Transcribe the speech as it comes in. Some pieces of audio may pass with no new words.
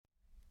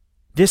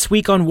This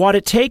week on What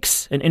It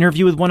Takes, an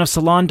interview with one of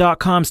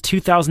Salon.com's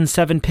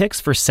 2007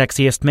 picks for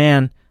Sexiest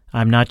Man.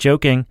 I'm not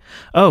joking.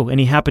 Oh, and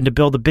he happened to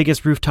build the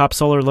biggest rooftop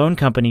solar loan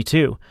company,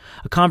 too.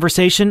 A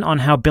conversation on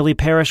how Billy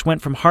Parish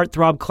went from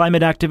heartthrob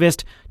climate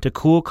activist to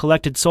cool,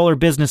 collected solar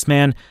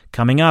businessman,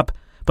 coming up.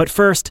 But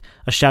first,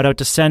 a shout out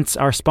to Sense,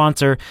 our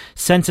sponsor.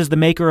 Sense is the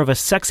maker of a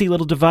sexy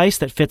little device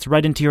that fits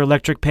right into your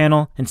electric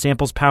panel and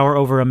samples power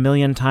over 1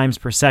 million times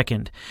per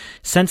second.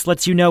 Sense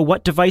lets you know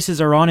what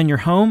devices are on in your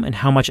home and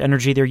how much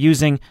energy they're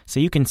using, so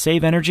you can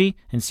save energy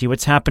and see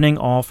what's happening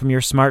all from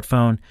your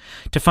smartphone.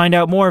 To find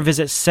out more,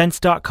 visit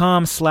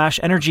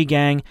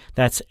sense.com/energygang.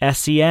 That's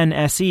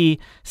SENSE,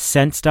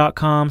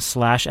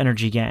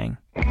 sense.com/energygang.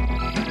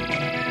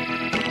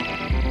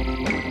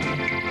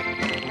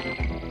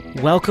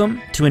 Welcome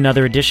to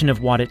another edition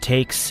of What It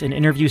Takes, an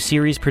interview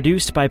series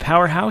produced by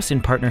Powerhouse in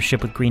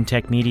partnership with Green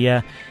Tech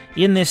Media.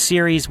 In this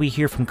series, we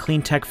hear from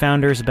clean tech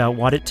founders about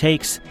what it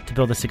takes to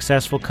build a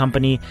successful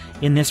company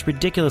in this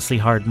ridiculously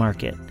hard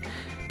market.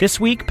 This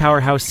week,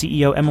 Powerhouse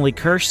CEO Emily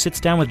Kirsch sits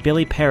down with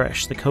Billy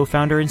Parish, the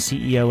co-founder and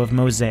CEO of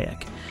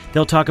Mosaic.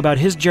 They'll talk about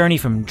his journey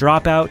from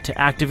Dropout to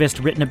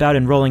activist written about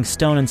in Rolling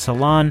Stone and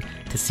Salon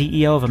to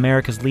CEO of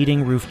America's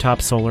leading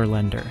rooftop solar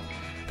lender.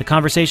 The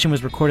conversation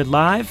was recorded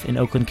live in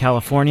Oakland,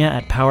 California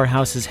at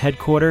Powerhouse's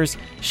headquarters.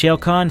 Shale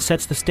Khan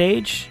sets the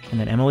stage, and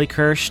then Emily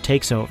Kirsch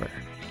takes over.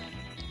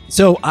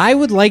 So I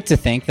would like to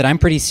think that I'm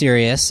pretty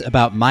serious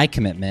about my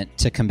commitment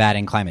to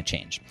combating climate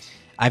change.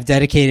 I've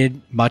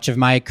dedicated much of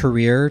my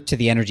career to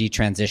the energy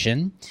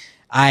transition.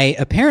 I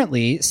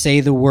apparently say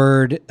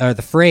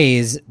the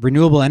phrase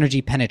renewable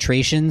energy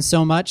penetration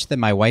so much that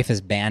my wife has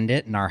banned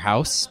it in our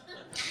house.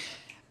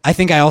 I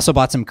think I also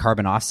bought some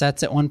carbon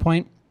offsets at one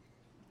point.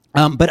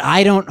 But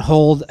I don't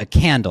hold a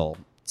candle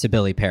to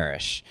Billy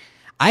Parish.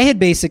 I had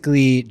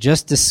basically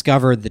just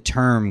discovered the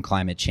term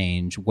climate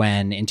change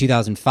when, in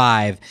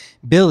 2005,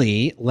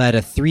 Billy led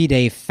a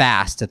 3-day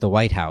fast at the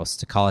White House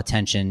to call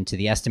attention to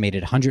the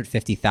estimated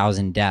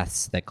 150,000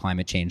 deaths that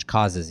climate change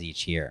causes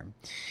each year.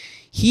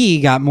 He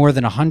got more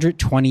than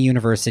 120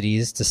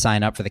 universities to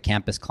sign up for the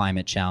Campus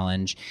Climate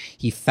Challenge.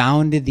 He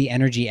founded the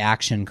Energy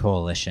Action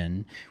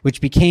Coalition,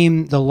 which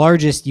became the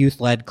largest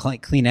youth-led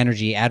clean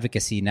energy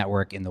advocacy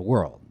network in the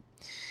world.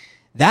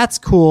 That's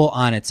cool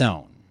on its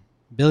own.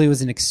 Billy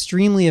was an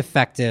extremely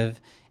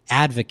effective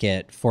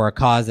advocate for a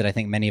cause that I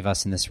think many of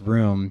us in this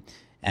room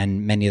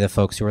and many of the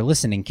folks who are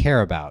listening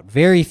care about.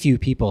 Very few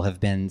people have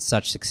been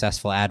such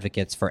successful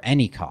advocates for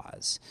any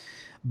cause.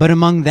 But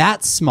among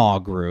that small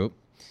group,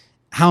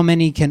 how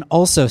many can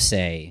also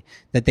say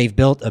that they've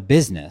built a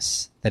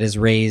business that has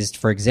raised,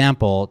 for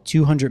example,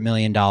 $200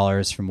 million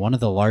from one of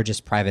the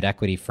largest private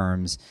equity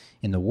firms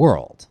in the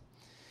world?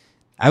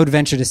 I would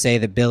venture to say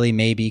that Billy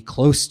may be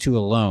close to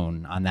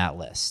alone on that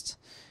list.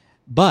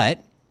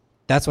 But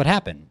that's what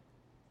happened.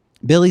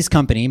 Billy's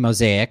company,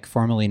 Mosaic,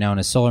 formerly known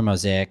as Solar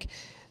Mosaic,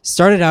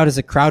 started out as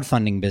a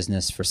crowdfunding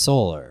business for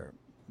solar.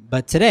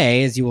 But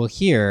today, as you will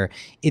hear,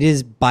 it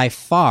is by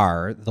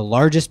far the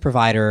largest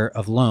provider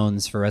of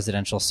loans for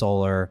residential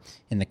solar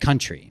in the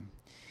country.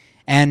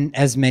 And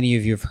as many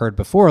of you have heard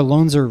before,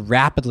 loans are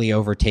rapidly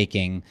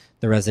overtaking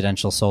the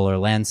residential solar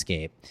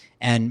landscape.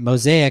 And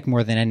Mosaic,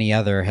 more than any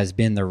other, has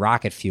been the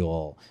rocket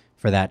fuel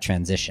for that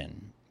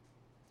transition.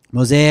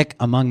 Mosaic,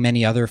 among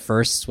many other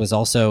firsts, was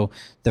also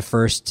the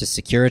first to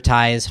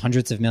securitize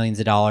hundreds of millions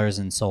of dollars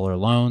in solar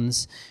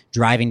loans,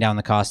 driving down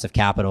the cost of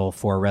capital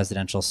for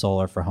residential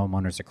solar for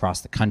homeowners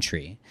across the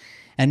country.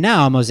 And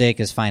now Mosaic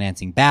is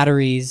financing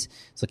batteries,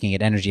 it's looking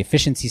at energy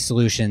efficiency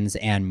solutions,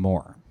 and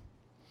more.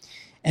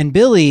 And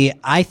Billy,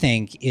 I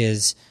think,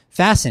 is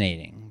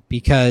fascinating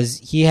because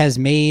he has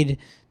made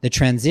the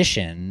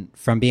transition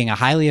from being a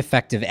highly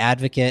effective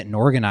advocate and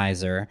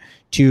organizer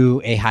to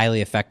a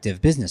highly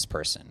effective business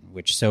person,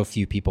 which so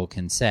few people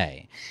can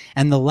say.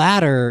 And the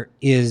latter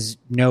is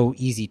no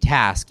easy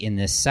task in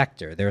this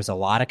sector. There's a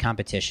lot of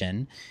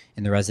competition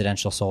in the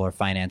residential solar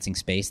financing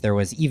space. There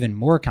was even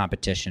more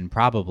competition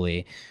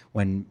probably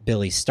when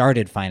Billy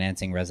started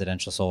financing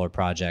residential solar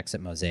projects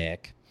at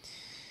Mosaic.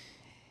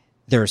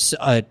 There's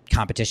a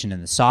competition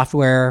in the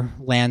software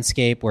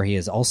landscape where he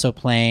is also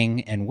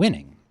playing and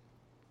winning.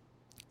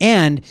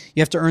 And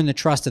you have to earn the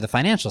trust of the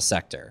financial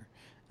sector.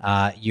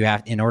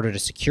 In order to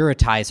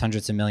securitize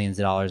hundreds of millions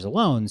of dollars of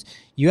loans,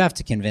 you have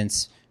to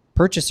convince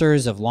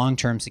purchasers of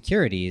long-term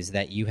securities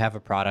that you have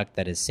a product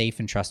that is safe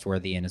and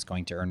trustworthy and is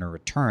going to earn a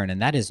return.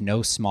 And that is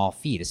no small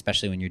feat,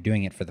 especially when you're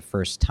doing it for the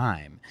first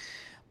time.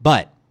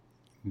 But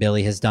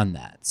Billy has done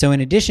that. So in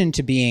addition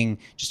to being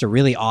just a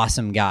really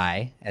awesome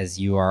guy, as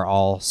you are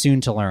all soon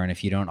to learn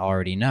if you don't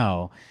already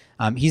know,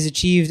 he's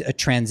achieved a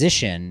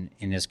transition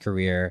in his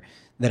career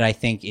that I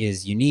think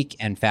is unique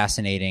and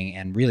fascinating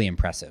and really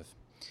impressive.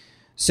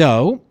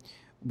 So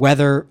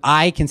whether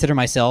I consider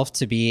myself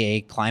to be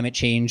a climate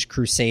change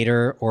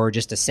crusader or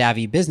just a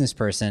savvy business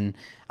person,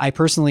 I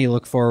personally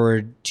look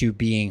forward to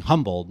being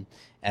humbled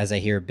as I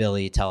hear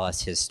Billy tell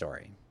us his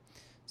story.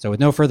 So with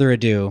no further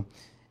ado,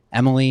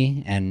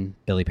 Emily and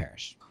Billy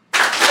Parish.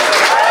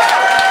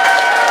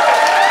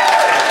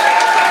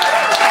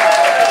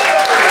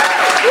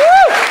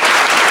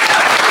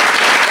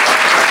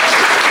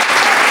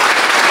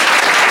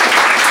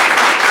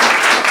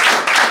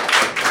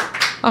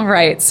 All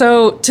right.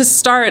 So to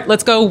start,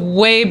 let's go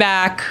way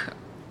back.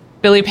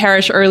 Billy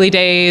Parish, early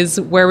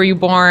days. Where were you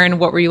born?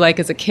 What were you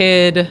like as a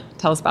kid?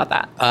 Tell us about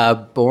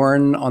that.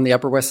 Born on the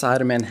Upper West Side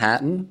of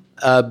Manhattan.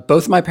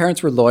 Both my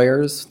parents were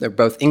lawyers. They're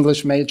both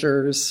English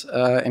majors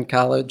in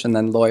college and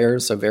then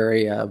lawyers, so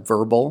very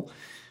verbal.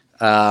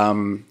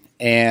 And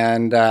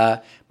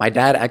my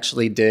dad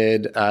actually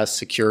did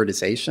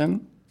securitization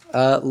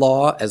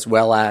law as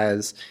well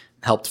as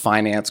helped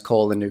finance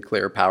coal and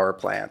nuclear power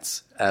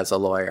plants as a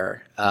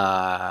lawyer.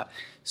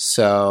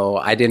 So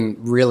I didn't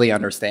really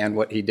understand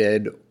what he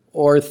did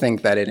or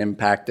think that it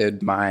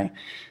impacted my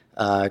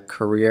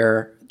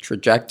career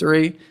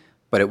trajectory,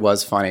 but it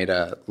was funny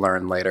to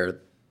learn later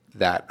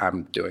that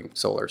I'm doing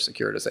solar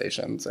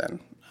securitizations and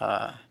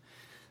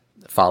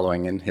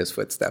following in his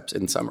footsteps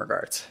in some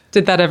regards.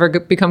 Did that ever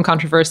become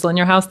controversial in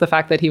your house, the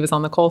fact that he was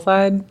on the coal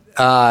side?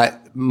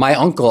 My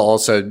uncle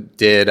also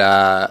did,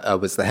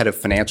 was the head of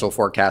financial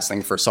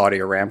forecasting for Saudi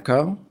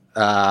Aramco.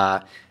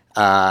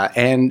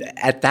 And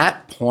at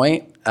that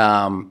point,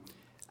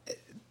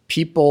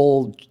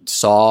 people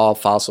saw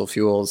fossil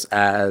fuels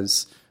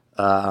as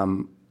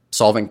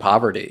solving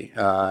poverty.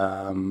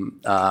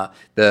 The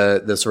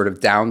sort of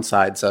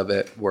downsides of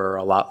it were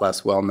a lot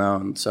less well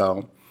known.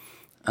 So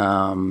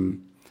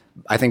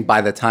I think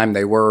by the time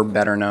they were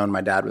better known, my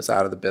dad was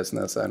out of the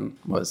business and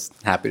was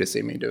happy to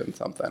see me doing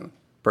something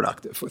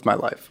productive with my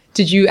life.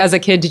 As a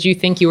kid, did you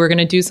think you were going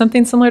to do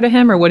something similar to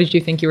him, or what did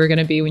you think you were going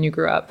to be when you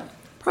grew up?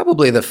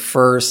 Probably the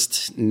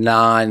first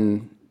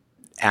non-athlete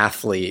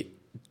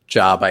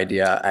job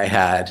idea I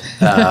had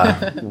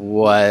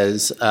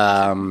was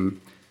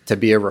to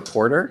be a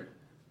reporter.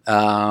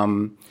 I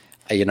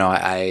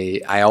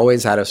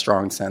always had a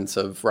strong sense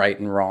of right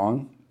and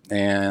wrong,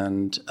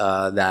 and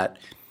that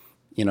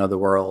the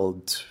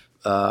world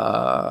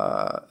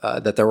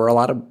that there were a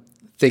lot of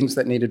things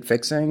that needed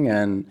fixing,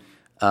 and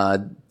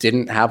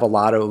didn't have a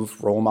lot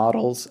of role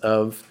models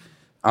of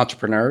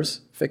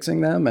entrepreneurs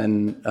fixing them,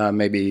 and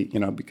maybe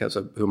because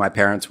of who my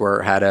parents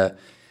were,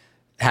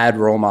 had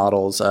role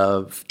models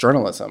of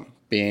journalism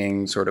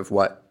being sort of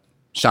what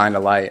shined a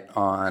light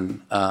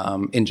on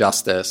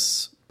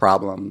injustice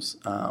problems,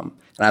 and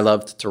I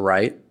loved to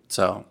write.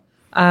 So,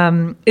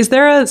 is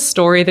there a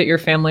story that your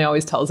family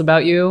always tells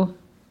about you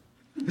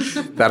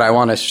that I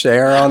want to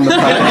share on the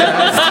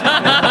podcast?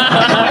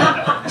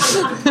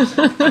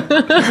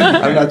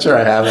 I'm not sure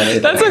I have any.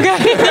 That's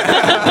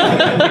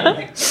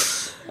okay.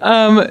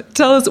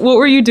 Tell us, what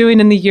were you doing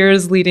in the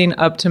years leading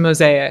up to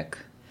Mosaic?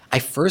 I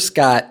first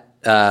got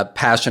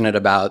passionate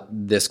about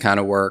this kind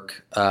of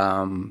work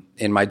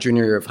in my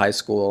junior year of high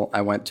school.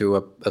 I went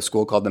to a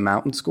school called the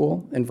Mountain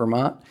School in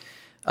Vermont,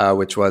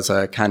 which was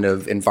a kind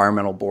of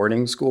environmental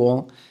boarding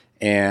school,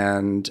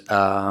 and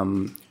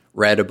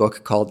read a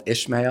book called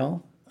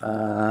Ishmael,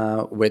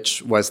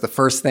 which was the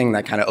first thing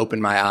that kind of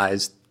opened my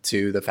eyes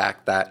to the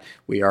fact that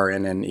we are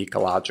in an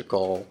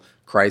ecological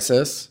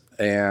crisis,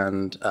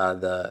 and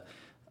the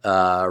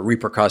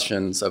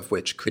repercussions of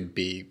which could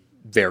be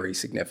very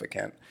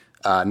significant,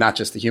 not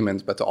just to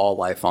humans, but to all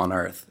life on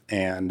Earth.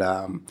 And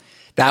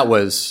that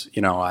was,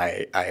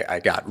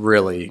 I got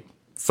really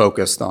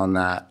focused on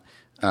that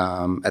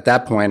at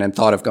that point, and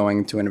thought of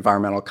going to an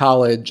environmental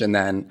college, and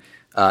then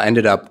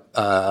ended up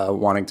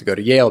wanting to go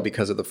to Yale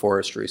because of the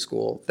forestry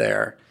school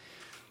there.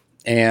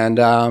 And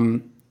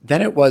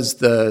then it was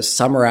the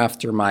summer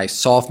after my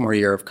sophomore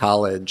year of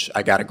college,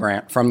 I got a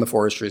grant from the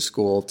forestry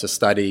school to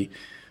study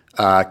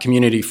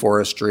community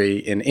forestry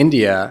in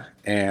India,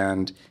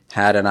 and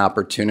had an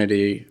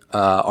opportunity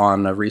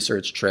on a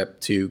research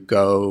trip to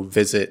go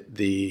visit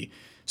the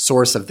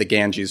source of the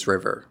Ganges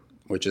River,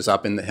 which is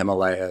up in the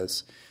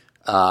Himalayas.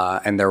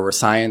 And there were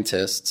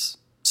scientists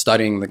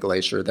studying the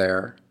glacier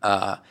there,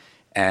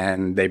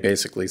 and they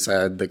basically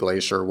said the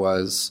glacier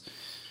was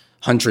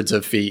hundreds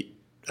of feet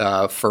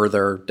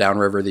further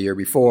downriver the year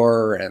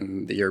before,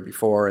 and the year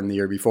before, and the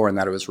year before, and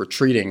that it was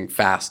retreating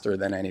faster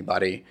than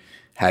anybody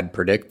had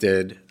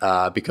predicted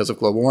because of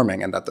global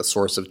warming, and that the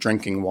source of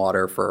drinking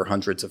water for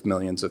hundreds of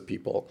millions of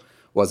people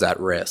was at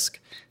risk.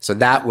 So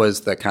that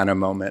was the kind of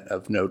moment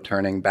of no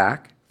turning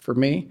back for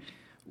me,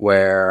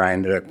 where I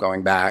ended up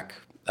going back,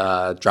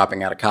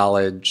 dropping out of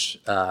college,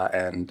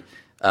 and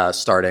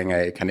starting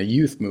a kind of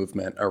youth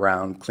movement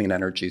around clean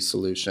energy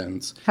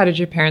solutions. How did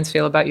your parents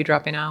feel about you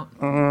dropping out?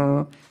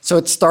 So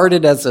it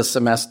started as a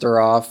semester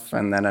off,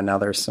 and then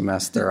another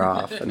semester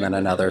off, and then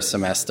another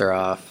semester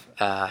off.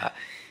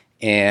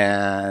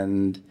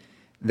 And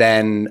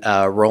then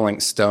Rolling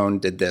Stone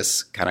did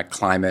this kind of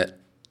climate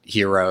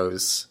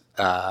heroes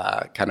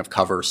kind of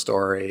cover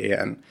story,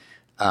 and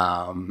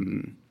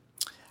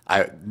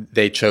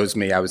they chose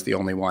me. I was the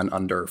only one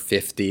under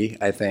 50,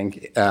 I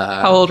think.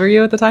 How old were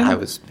you at the time? I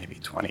was maybe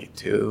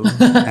 22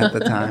 at the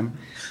time.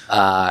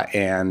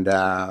 And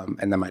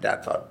then my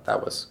dad thought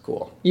that was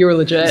cool. You were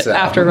legit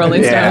after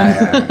Rolling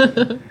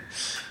Stone.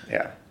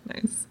 Yeah.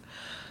 Nice.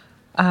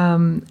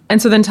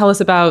 And so then tell us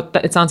about,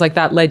 it sounds like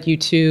that led you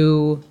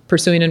to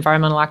pursuing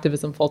environmental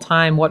activism full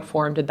time. What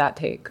form did that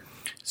take?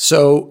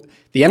 So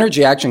The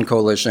Energy Action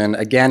Coalition,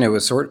 again, it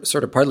was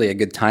sort of partly a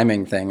good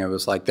timing thing. It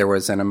was like there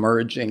was an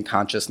emerging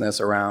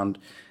consciousness around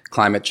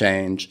climate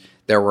change.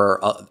 There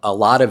were a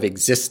lot of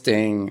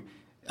existing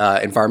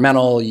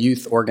environmental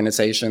youth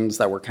organizations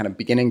that were kind of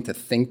beginning to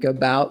think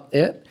about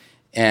it.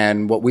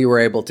 And what we were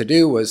able to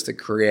do was to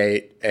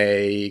create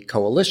a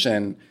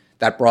coalition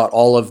that brought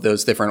all of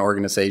those different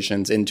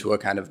organizations into a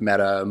kind of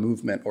meta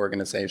movement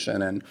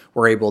organization. And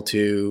we're able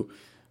to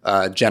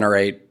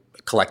generate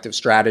collective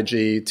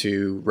strategy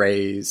to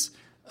raise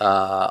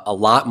a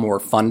lot more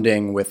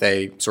funding with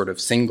a sort of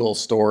single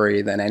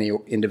story than any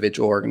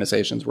individual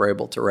organizations were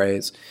able to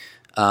raise.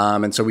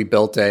 And so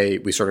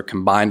we sort of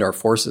combined our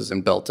forces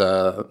and built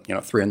a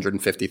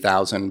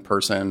 350,000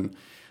 person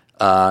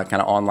kind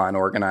of online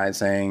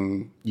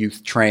organizing,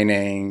 youth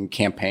training,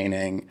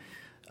 campaigning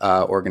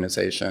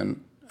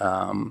organization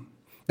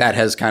that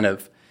has kind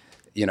of,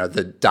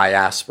 the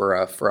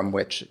diaspora from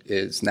which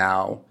is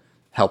now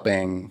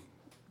helping,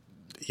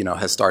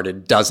 has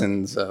started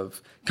dozens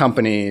of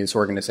companies,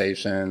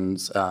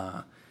 organizations,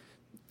 all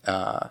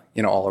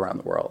around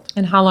the world.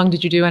 And how long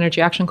did you do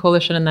Energy Action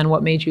Coalition, and then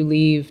what made you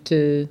leave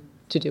to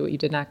do what you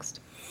did next?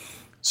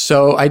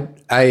 So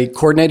I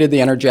coordinated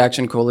the Energy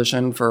Action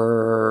Coalition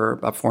for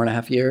about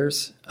 4.5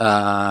 years,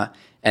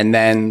 and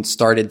then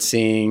started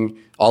seeing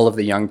all of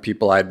the young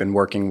people I'd been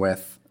working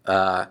with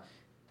kind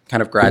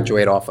of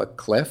graduate off a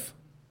cliff,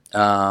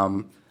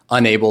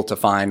 unable to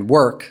find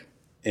work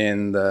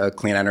in the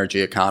clean energy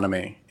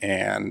economy.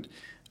 And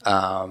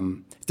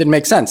it didn't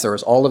make sense. There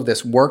was all of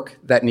this work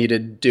that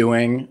needed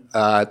doing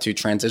to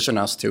transition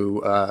us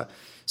to a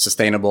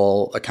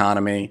sustainable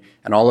economy,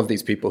 and all of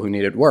these people who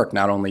needed work,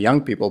 not only young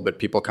people, but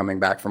people coming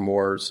back from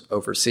wars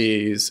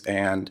overseas,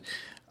 and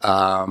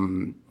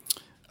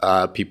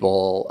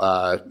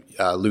people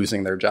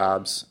losing their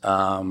jobs,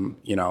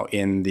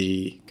 in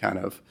the kind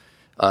of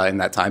in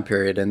that time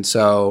period. And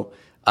so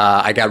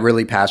I got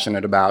really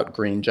passionate about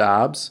green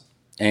jobs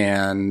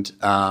and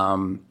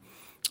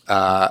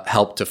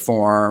helped to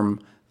form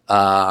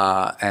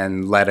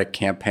and led a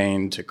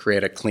campaign to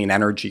create a clean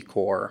energy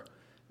corps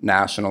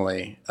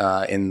nationally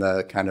in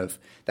the kind of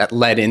that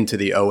led into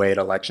the '08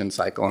 election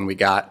cycle. And we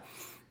got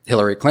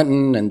Hillary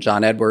Clinton and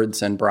John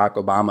Edwards and Barack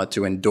Obama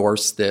to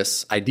endorse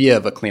this idea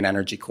of a clean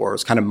energy corps. It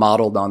was kind of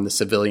modeled on the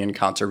Civilian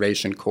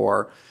Conservation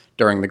Corps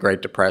during the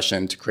Great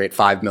Depression to create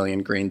 5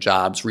 million green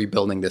jobs,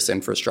 rebuilding this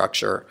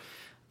infrastructure.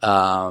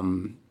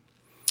 So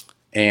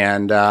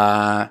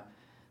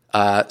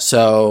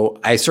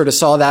I sort of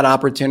saw that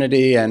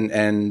opportunity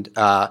and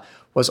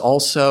was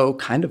also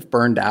kind of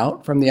burned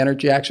out from the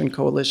Energy Action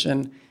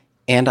Coalition.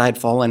 And I'd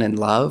fallen in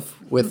love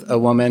with a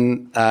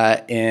woman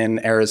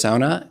in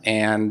Arizona.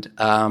 And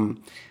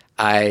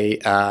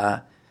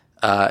I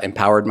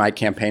empowered my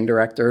campaign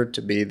director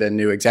to be the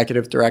new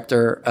executive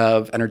director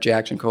of Energy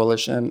Action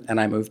Coalition. And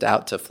I moved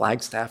out to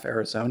Flagstaff,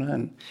 Arizona,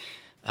 and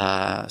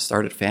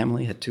started a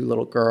family, had 2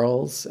 little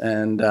girls,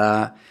 and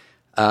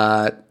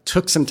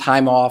took some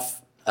time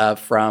off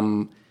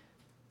from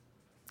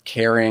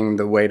carrying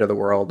the weight of the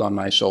world on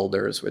my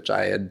shoulders, which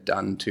I had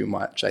done too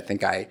much. I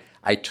think I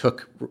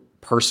took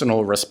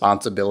personal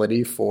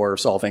responsibility for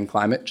solving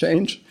climate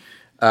change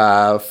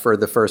for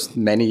the first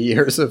many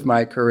years of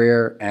my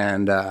career,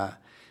 and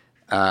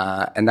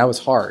that was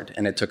hard,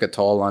 and it took a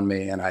toll on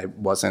me, and I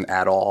wasn't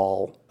at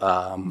all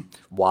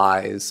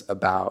wise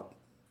about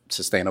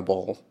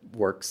sustainable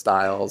work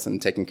styles and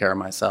taking care of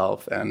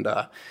myself. And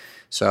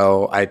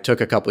so I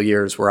took a couple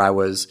years where I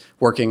was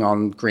working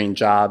on green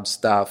job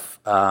stuff.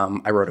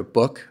 I wrote a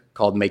book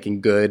called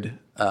Making Good,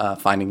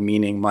 Finding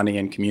Meaning, Money,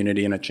 and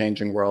Community in a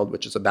Changing World,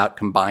 which is about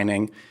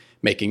combining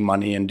making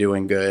money and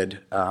doing good.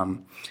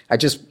 I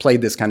just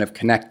played this kind of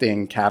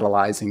connecting,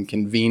 catalyzing,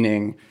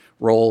 convening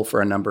role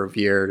for a number of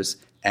years,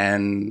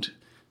 and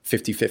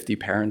 50-50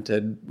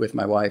 parented with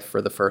my wife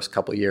for the first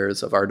couple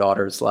years of our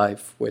daughter's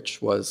life,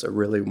 which was a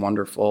really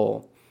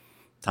wonderful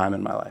time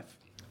in my life.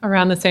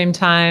 Around the same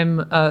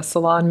time,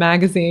 Salon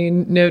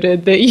magazine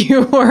noted that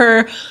you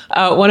were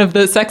one of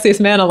the sexiest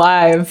men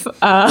alive.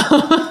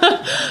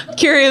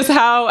 Curious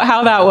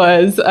how that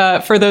was.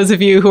 For those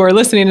of you who are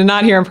listening and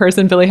not here in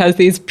person, Billy has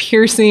these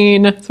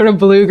piercing sort of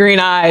blue-green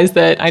eyes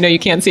that I know you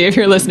can't see if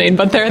you're listening,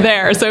 but they're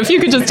there. So if you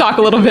could just talk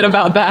a little bit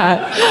about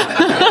that.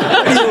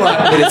 What do you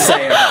want me to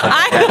say about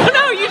that? I don't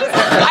know.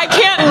 I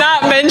can't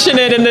not mention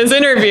it in this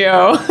interview.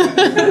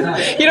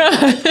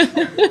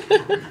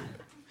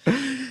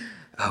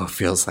 Oh, it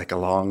feels like a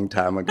long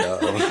time ago.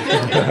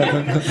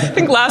 I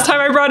think last time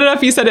I brought it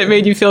up, you said it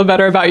made you feel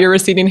better about your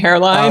receding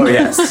hairline. Oh,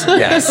 yes.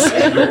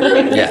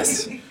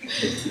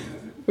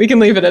 We can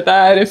leave it at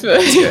that.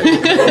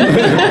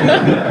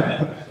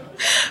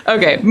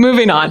 Okay,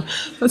 moving on.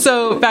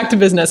 So back to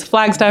business.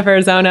 Flagstaff,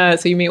 Arizona.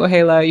 So you meet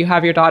Wahala, you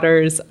have your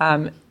daughters.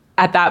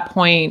 At that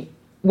point,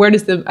 where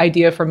does the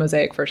idea for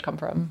Mosaic first come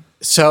from?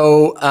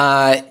 So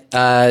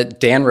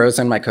Dan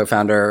Rosen, my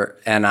co-founder,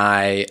 and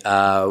I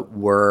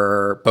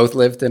both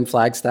lived in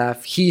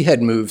Flagstaff. He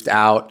had moved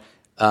out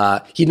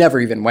He never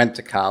even went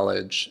to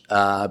college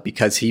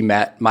because he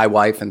met my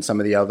wife and some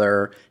of the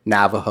other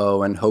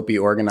Navajo and Hopi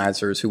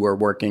organizers who were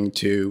working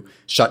to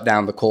shut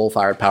down the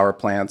coal-fired power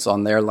plants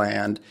on their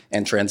land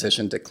and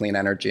transition to clean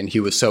energy. And he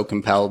was so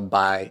compelled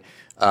by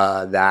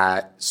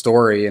that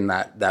story and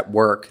that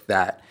work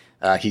that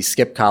he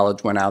skipped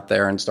college, went out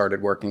there and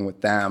started working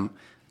with them.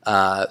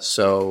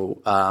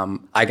 So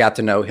I got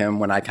to know him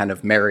when I kind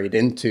of married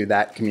into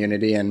that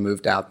community and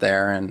moved out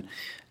there. And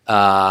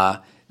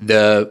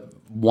the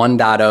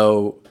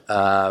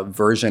 1.0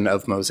 version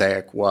of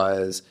Mosaic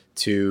was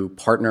to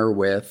partner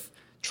with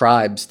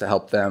tribes to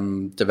help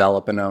them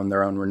develop and own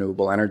their own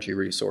renewable energy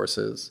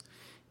resources.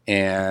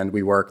 And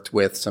we worked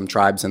with some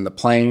tribes in the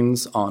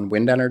plains on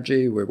wind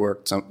energy. We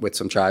worked with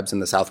some tribes in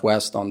the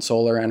Southwest on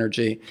solar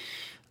energy.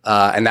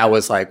 And that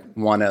was like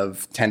one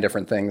of 10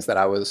 different things that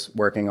I was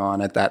working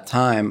on at that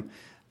time.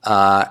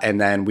 And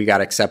then we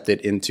got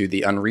accepted into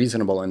the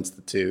Unreasonable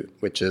Institute,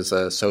 which is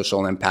a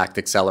social impact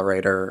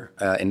accelerator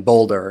in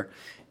Boulder.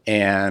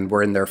 And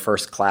we're in their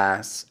first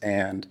class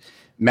and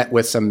met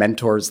with some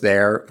mentors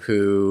there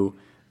who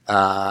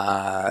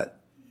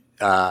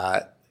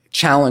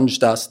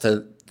challenged us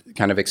to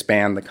kind of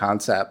expand the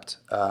concept.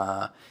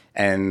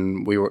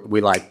 And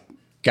we like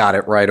got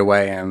it right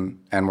away and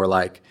we're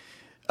like,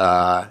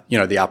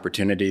 the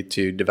opportunity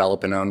to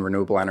develop and own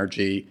renewable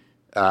energy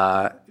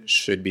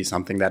should be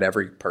something that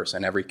every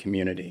person, every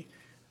community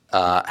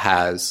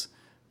has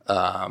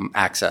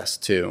access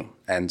to.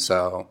 And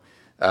so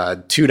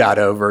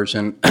 2.0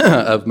 version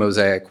of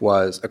Mosaic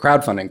was a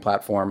crowdfunding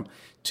platform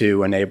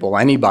to enable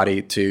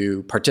anybody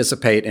to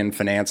participate in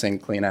financing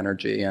clean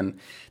energy. And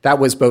that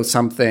was both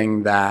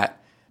something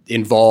that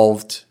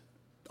involved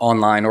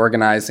online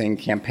organizing,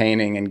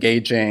 campaigning,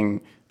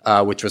 engaging,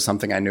 which was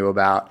something I knew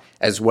about,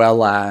 as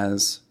well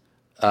as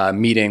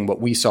meeting what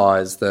we saw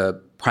as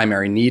the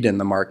primary need in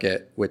the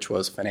market, which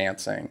was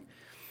financing.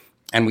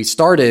 And we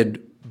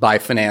started by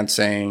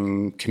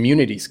financing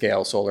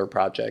community-scale solar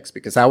projects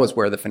because that was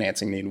where the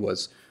financing need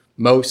was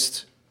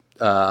most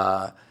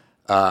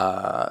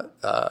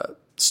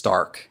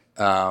stark,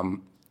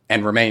 and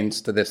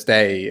remains to this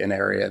day an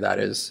area that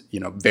is,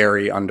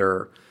 very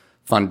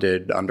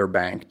underfunded,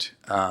 underbanked.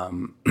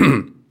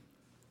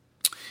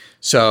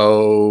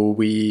 So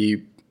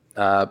we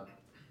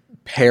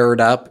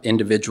paired up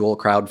individual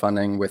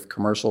crowdfunding with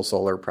commercial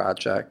solar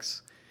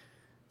projects,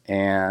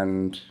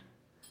 and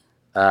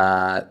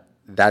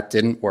that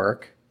didn't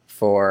work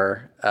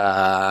for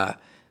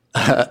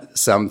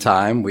some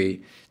time.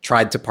 We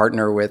tried to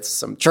partner with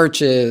some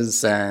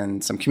churches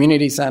and some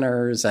community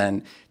centers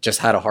and just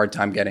had a hard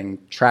time getting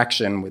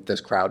traction with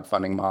this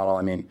crowdfunding model.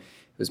 I mean,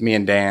 it was me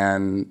and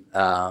Dan,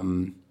 not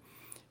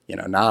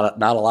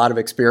a lot of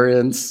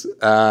experience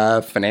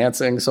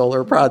financing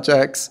solar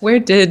projects. Where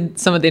did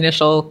some of the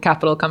initial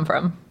capital come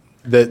from?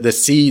 The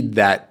seed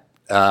that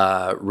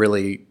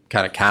really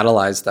kind of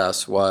catalyzed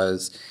us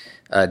was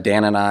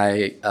Dan and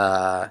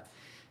I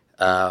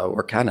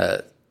were kind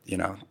of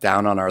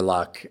down on our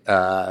luck,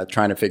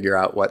 trying to figure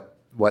out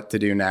what to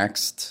do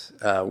next.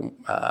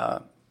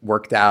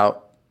 Worked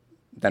out,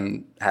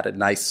 then had a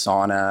nice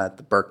sauna at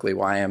the Berkeley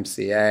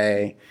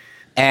YMCA.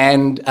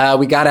 And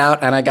we got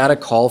out, and I got a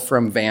call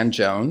from Van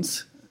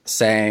Jones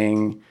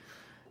saying,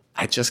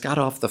 I just got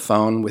off the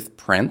phone with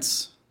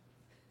Prince.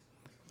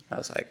 I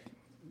was like,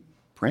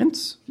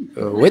 Prince?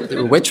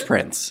 Which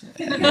Prince?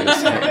 And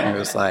he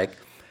was like,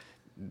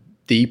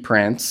 the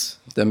Prince,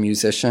 the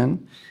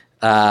musician.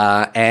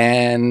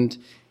 And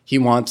he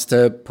wants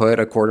to put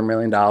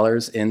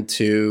 $250,000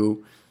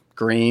 into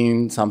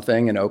green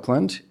something in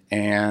Oakland.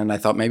 And I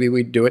thought maybe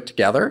we'd do it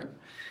together.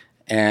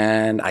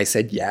 And I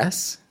said,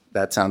 yes,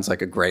 that sounds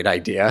like a great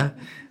idea.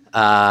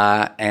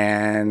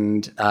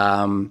 And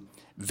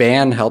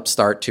Van helped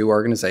start two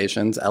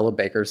organizations, Ella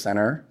Baker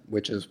Center,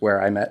 which is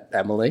where I met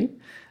Emily,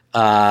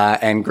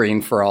 and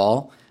Green for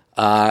All.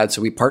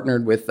 So we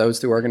partnered with those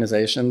two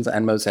organizations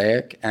and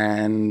Mosaic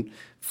and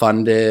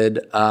funded,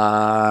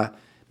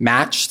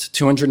 matched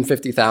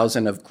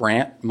 $250,000 of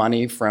grant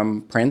money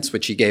from Prince,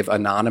 which he gave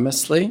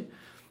anonymously,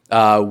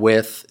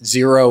 with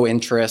zero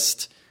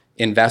interest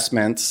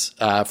investments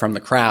from the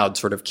crowd,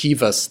 sort of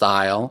Kiva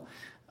style,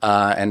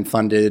 and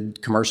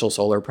funded commercial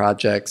solar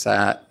projects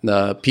at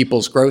the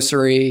People's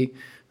Grocery,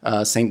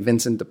 St.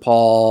 Vincent de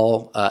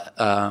Paul,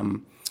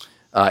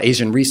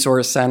 Asian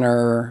Resource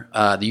Center,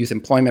 the Youth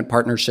Employment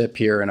Partnership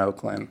here in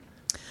Oakland.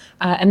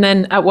 And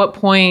then at what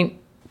point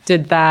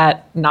did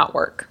that not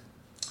work?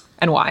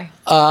 And why?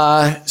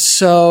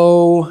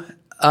 So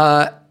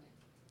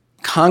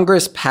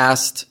Congress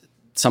passed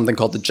something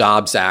called the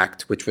Jobs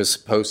Act, which was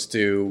supposed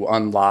to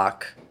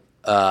unlock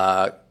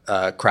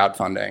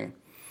crowdfunding.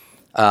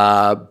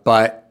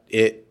 But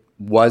it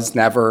was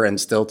never, and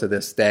still to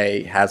this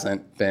day,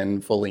 hasn't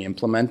been fully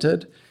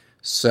implemented.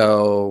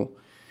 So,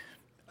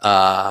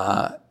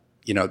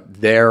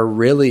 there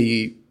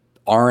really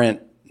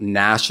aren't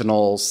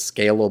national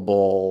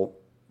scalable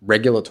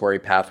regulatory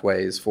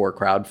pathways for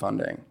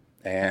crowdfunding.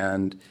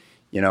 And,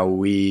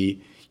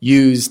 we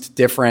used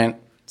different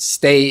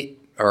state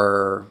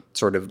or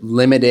sort of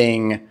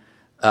limiting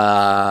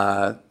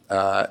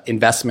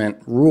investment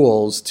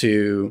rules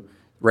to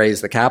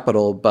raise the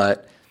capital,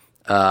 but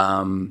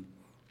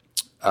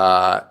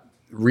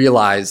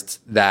realized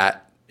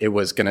that it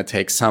was going to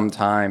take some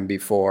time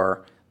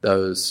before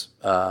those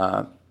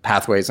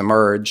pathways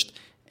emerged,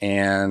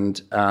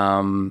 and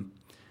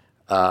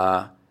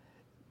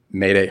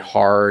made a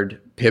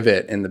hard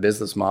pivot in the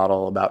business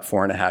model about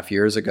 4.5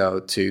 years ago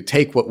to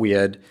take what we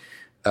had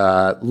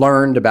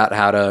learned about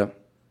how to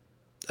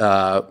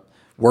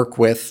work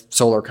with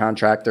solar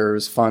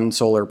contractors, fund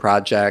solar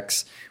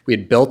projects. We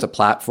had built a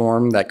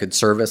platform that could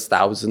service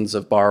thousands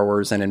of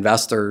borrowers and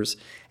investors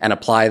and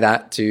apply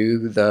that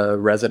to the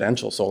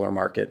residential solar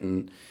market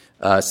and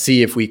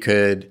see if we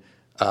could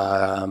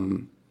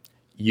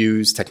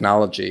use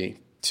technology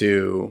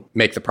to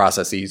make the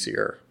process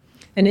easier.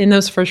 And in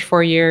those first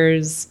 4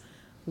 years,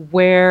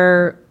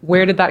 where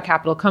did that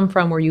capital come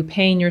from? Were you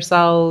paying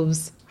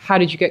yourselves? How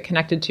did you get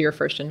connected to your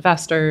first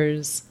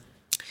investors?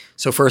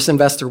 So first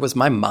investor was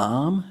my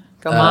mom.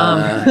 Go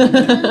mom.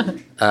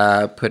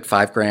 Put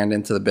 $5,000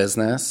 into the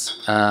business.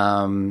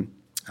 And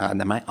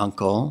then my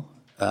uncle.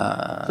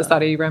 The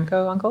Saudi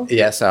Aramco uncle?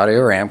 Yeah, Saudi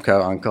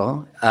Aramco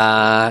uncle.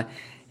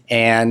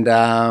 And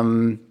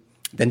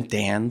then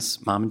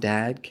Dan's mom and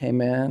dad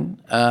came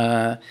in.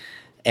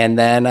 And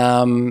then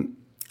a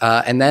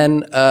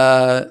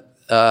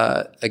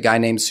guy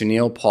named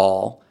Sunil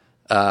Paul,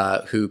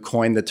 who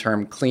coined the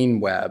term clean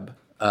web,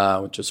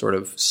 which is sort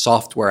of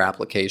software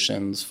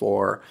applications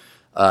for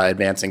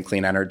advancing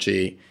clean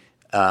energy,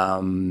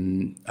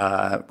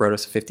 wrote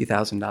us a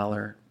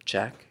 $50,000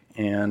 check,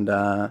 and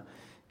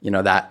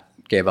that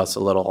gave us a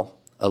little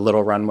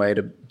runway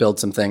to build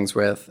some things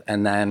with,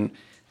 and then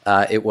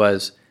it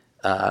was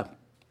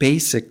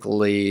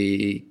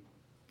basically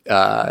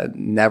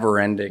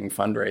never-ending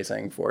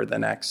fundraising for the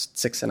next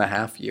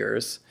 6.5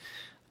 years.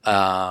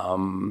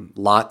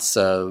 Lots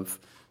of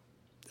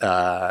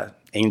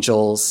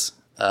angels,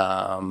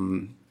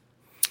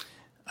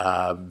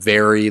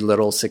 very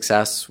little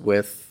success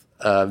with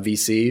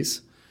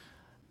VCs.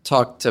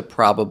 Talked to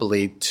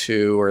probably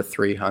 200 or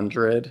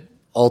 300.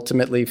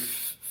 Ultimately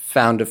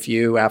found a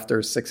few after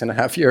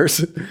 6.5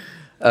 years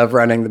of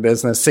running the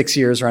business, 6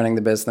 years running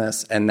the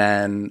business. And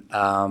then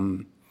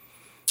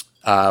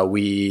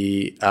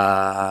we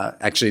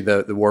actually,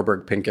 the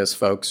Warburg Pincus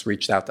folks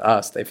reached out to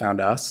us. They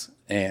found us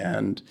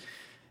and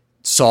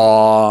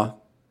saw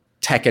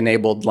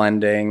tech-enabled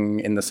lending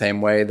in the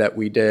same way that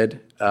we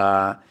did,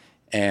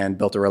 and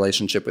built a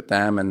relationship with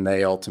them. And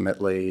they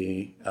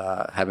ultimately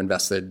have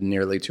invested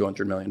nearly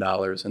 $200 million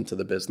into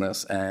the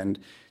business and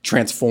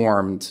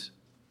transformed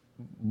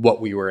what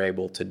we were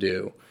able to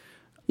do.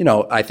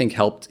 I think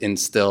helped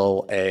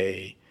instill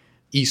a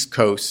East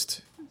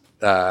Coast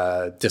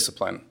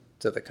discipline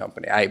to the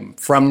company. I'm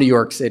from New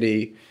York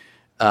City,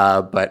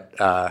 but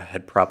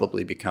had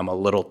probably become a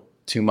little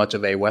too much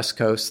of a West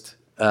Coast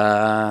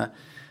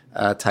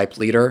type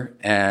leader.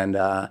 And,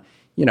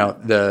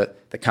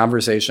 the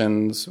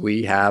conversations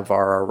we have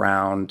are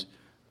around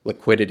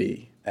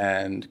liquidity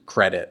and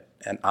credit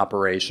and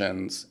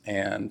operations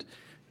and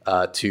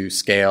to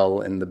scale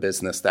in the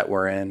business that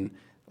we're in.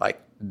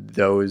 Like,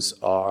 those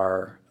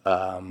are,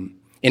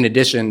 in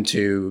addition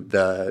to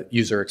the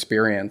user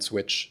experience,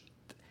 which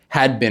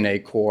had been a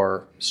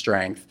core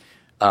strength,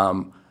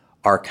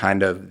 are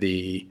kind of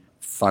the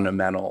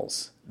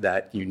fundamentals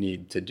that you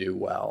need to do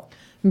well.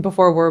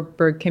 Before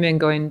Warburg came in,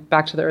 going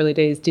back to the early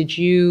days,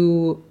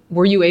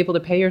 were you able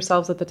to pay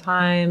yourselves at the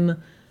time?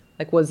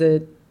 Like, what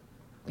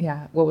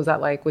was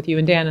that like with you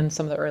and Dan and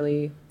some of the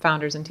early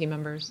founders and team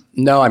members?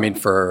 No,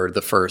 for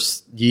the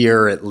first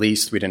year at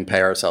least, we didn't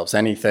pay ourselves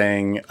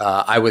anything.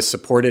 I was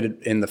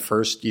supported in the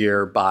first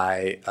year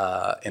by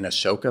an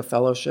Ashoka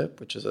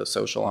Fellowship, which is a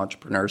social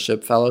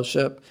entrepreneurship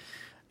fellowship,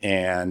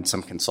 and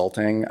some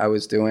consulting I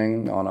was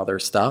doing on other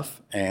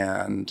stuff.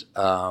 And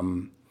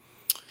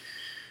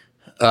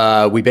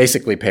we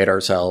basically paid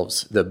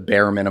ourselves the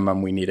bare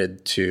minimum we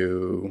needed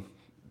to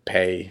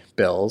pay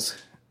bills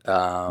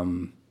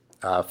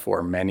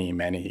for many,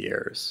 many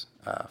years,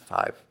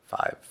 5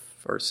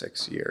 or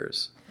 6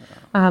 years.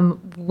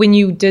 When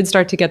you did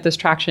start to get this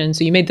traction,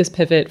 so you made this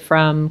pivot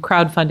from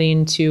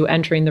crowdfunding to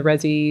entering the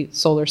resi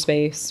solar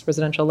space,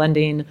 residential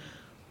lending.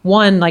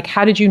 One,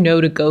 how did you know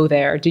to go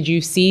there? Did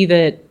you see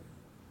that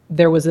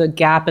there was a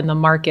gap in the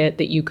market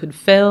that you could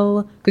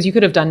fill? Because you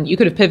could have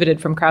pivoted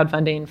from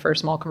crowdfunding for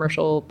small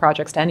commercial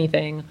projects to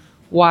anything.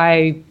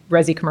 Why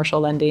resi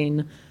commercial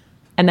lending?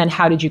 And then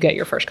how did you get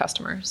your first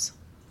customers?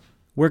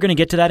 We're going to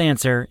get to that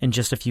answer in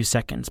just a few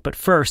seconds. But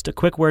first, a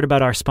quick word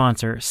about our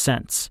sponsor,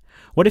 Sense.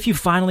 What if you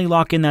finally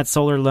lock in that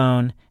solar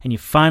loan and you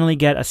finally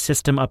get a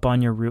system up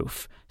on your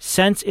roof?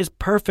 Sense is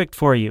perfect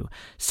for you.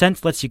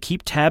 Sense lets you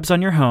keep tabs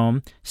on your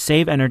home,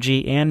 save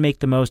energy, and make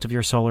the most of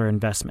your solar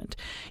investment.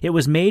 It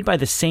was made by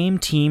the same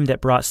team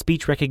that brought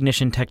speech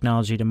recognition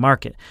technology to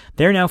market.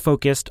 They're now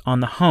focused on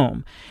the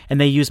home,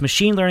 and they use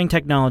machine learning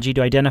technology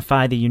to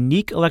identify the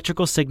unique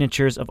electrical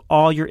signatures of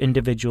all your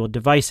individual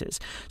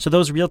devices. So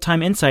those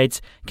real-time insights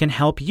can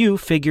help you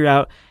figure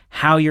out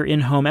how your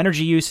in-home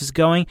energy use is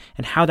going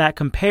and how that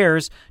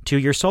compares to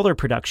your solar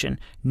production.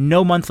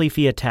 No monthly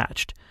fee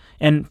attached.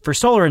 And for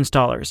solar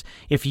installers,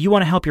 if you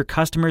want to help your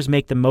customers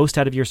make the most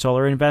out of your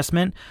solar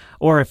investment,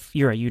 or if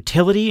you're a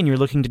utility and you're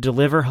looking to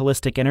deliver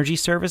holistic energy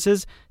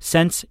services,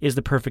 Sense is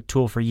the perfect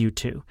tool for you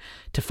too.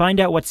 To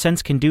find out what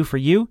Sense can do for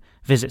you,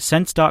 visit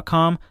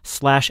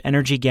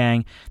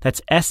sense.com/energygang.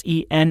 That's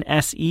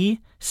SENSE,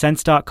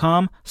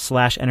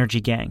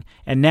 sense.com/energygang.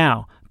 And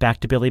now, back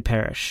to Billy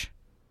Parish.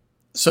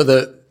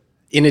 So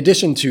in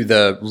addition to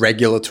the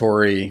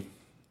regulatory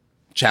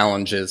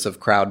challenges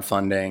of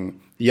crowdfunding,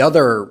 the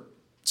other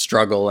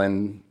struggle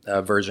in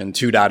version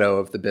 2.0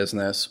 of the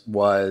business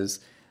was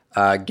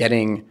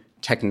getting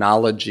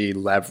technology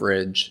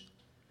leverage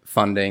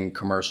funding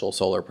commercial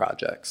solar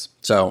projects.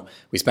 So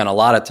we spent a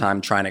lot of time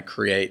trying to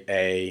create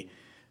a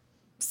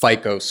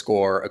FICO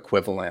score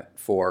equivalent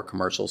for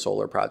commercial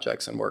solar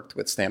projects and worked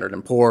with Standard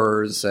 &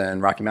 Poor's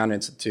and Rocky Mountain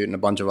Institute and a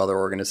bunch of other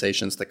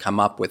organizations to come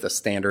up with a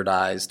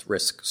standardized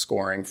risk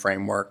scoring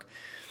framework.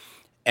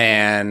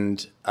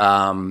 And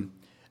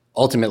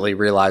ultimately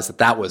realized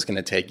that was going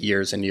to take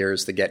years and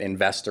years to get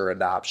investor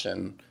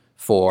adoption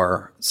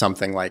for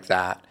something like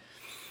that.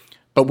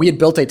 But we had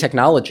built a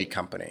technology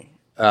company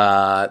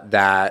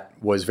that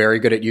was very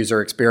good at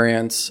user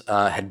experience,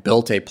 had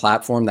built a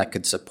platform that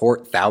could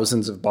support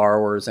thousands of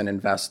borrowers and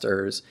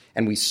investors,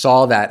 and we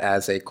saw that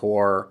as a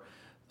core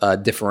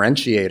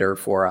differentiator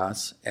for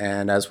us.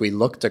 And as we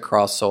looked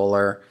across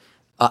solar,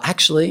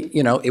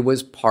 it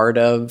was part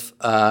of,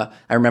 I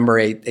remember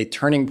a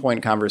turning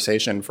point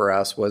conversation for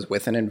us was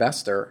with an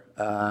investor.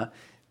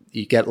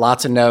 You get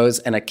lots of no's,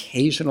 and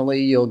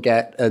occasionally you'll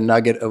get a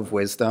nugget of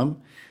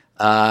wisdom.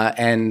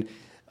 They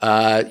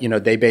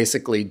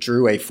basically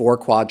drew a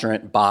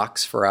 4-quadrant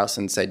box for us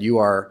and said, you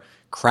are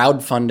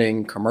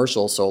crowdfunding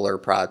commercial solar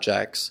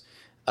projects.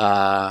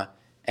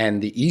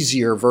 And the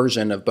easier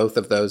version of both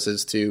of those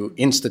is to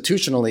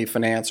institutionally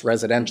finance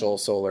residential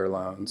solar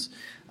loans.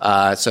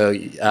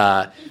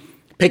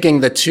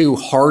 Picking the two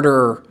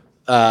harder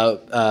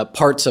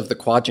parts of the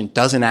quadrant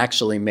doesn't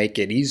actually make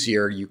it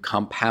easier. You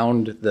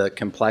compound the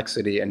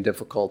complexity and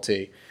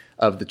difficulty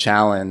of the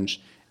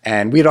challenge.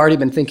 And we had already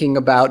been thinking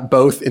about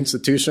both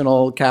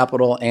institutional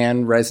capital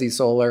and resi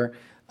solar,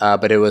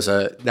 but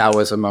that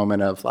was a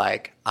moment of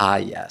like,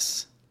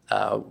 yes,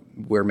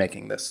 we're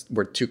making this.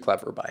 We're too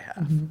clever by half.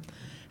 Mm-hmm.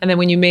 And then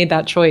when you made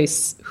that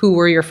choice, who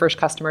were your first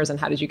customers and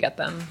how did you get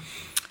them?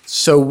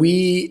 So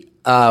we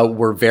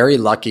were very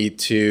lucky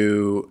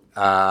to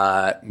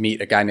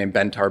meet a guy named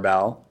Ben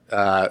Tarbell,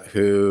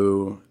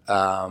 who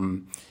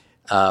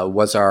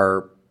was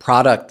our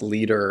product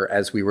leader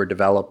as we were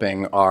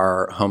developing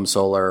our home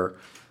solar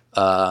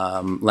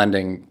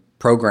lending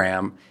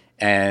program.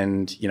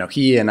 And,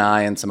 he and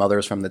I and some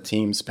others from the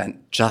team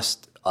spent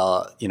just,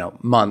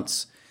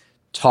 months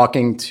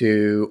talking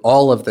to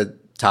all of the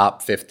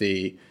top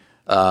 50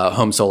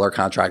 home solar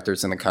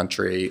contractors in the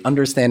country,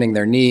 understanding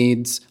their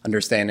needs,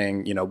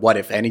 understanding, what,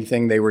 if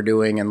anything, they were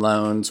doing in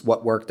loans,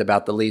 what worked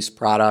about the lease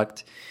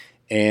product.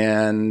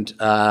 And,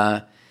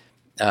 a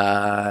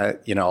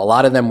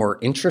lot of them were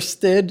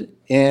interested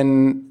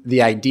in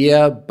the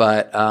idea,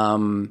 but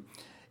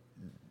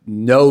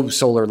no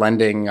solar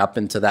lending up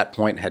until that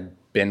point had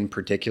been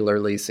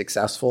particularly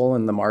successful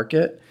in the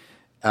market.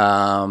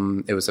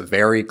 It was a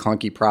very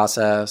clunky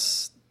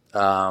process.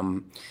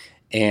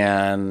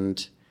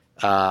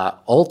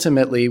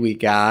 Ultimately, we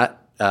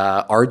got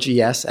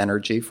RGS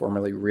Energy,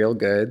 formerly Real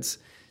Goods,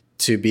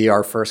 to be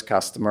our first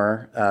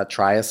customer,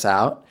 try us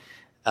out.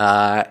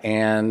 It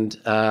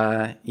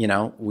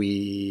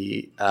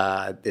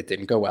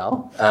didn't go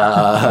well.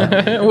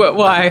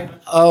 Why?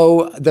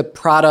 The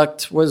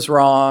product was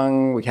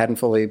wrong. We hadn't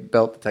fully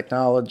built the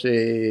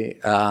technology.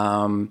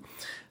 But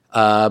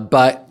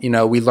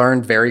we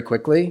learned very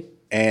quickly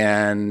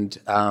and,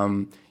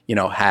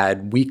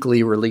 had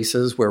weekly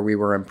releases where we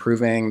were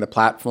improving the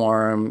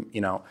platform.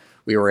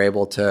 We were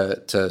able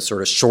to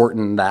sort of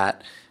shorten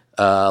that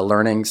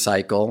learning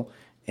cycle.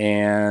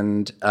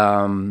 And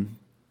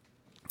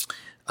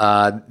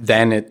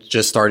then it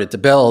just started to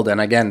build. And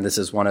again, this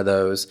is one of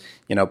those,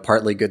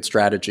 partly good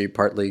strategy,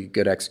 partly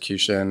good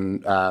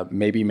execution,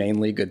 maybe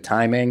mainly good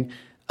timing.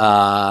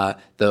 The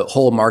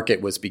whole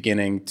market was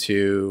beginning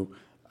to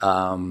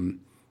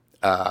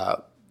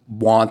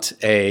want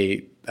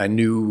a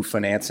new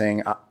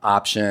financing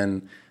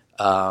option.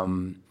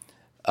 I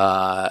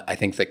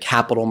think the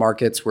capital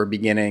markets were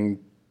beginning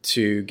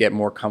to get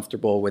more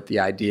comfortable with the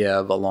idea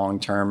of a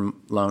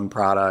long-term loan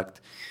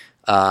product.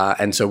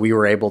 And so we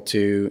were able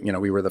to,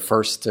 we were the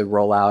first to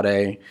roll out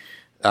a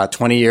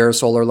 20-year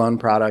solar loan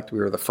product. We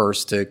were the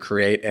first to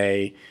create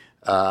a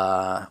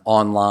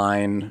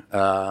online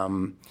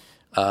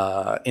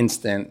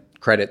instant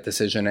credit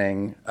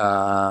decisioning,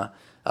 a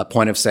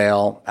point of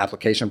sale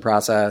application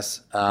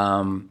process,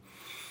 and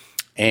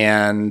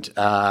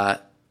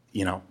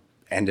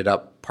ended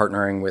up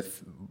partnering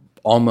with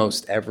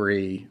almost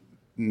every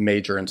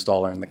major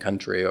installer in the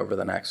country over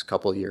the next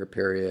couple year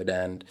period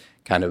and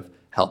kind of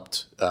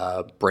helped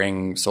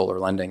bring solar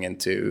lending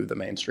into the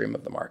mainstream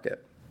of the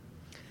market.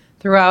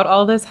 Throughout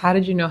all this, how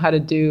did you know how to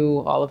do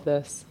all of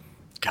this?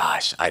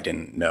 Gosh, I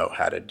didn't know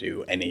how to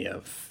do any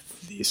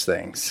of these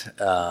things.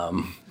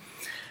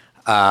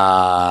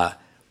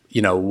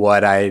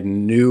 What I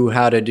knew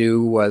how to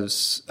do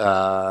was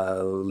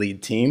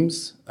lead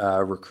teams,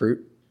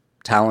 recruit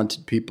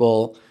talented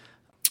people,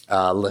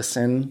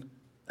 listen,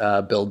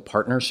 build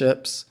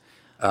partnerships,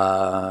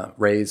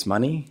 raise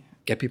money,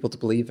 get people to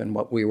believe in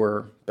what we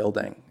were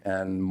building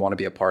and want to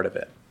be a part of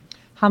it.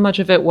 How much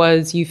of it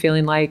was you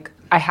feeling like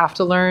I have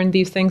to learn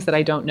these things that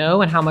I don't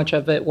know? And how much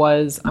of it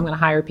was I'm going to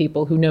hire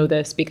people who know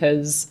this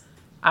because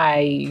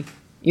I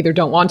either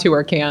don't want to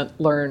or can't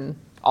learn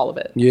all of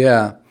it?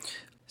 Yeah.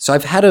 So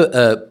I've had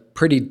a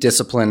pretty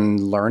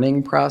disciplined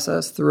learning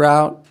process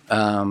throughout.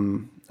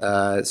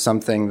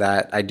 Something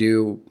that I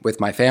do with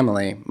my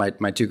family.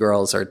 My two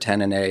girls are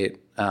 10 and 8.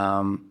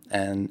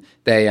 And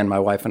they and my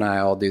wife and I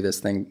all do this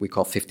thing we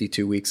call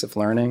 52 weeks of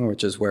learning,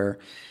 which is where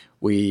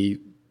we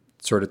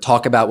sort of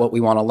talk about what we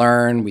want to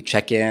learn. We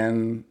check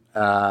in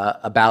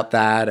about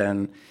that.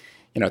 And,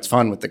 it's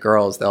fun with the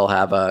girls. They'll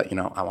have I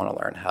want to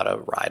learn how to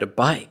ride a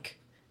bike.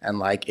 And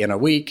like in a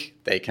week,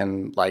 they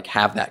can like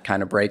have that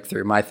kind of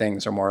breakthrough. My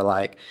things are more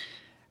like,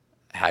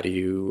 how do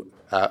you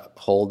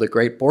hold a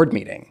great board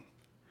meeting?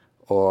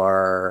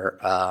 Or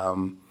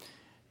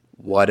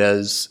what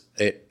does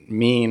it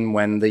mean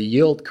when the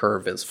yield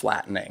curve is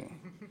flattening?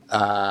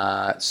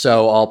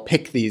 So I'll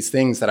pick these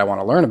things that I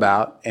want to learn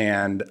about,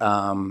 and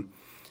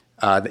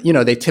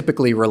they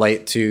typically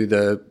relate to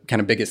the kind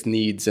of biggest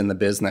needs in the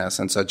business.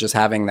 And so just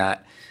having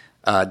that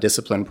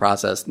discipline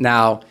process.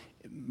 Now,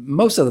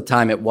 most of the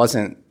time it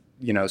wasn't,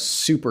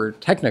 super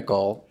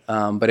technical,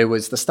 but it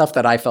was the stuff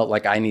that I felt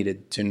like I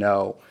needed to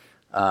know.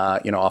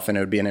 Often it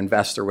would be an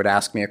investor would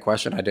ask me a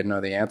question I didn't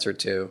know the answer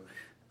to,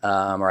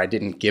 or I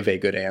didn't give a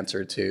good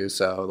answer to.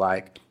 So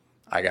like,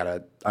 I got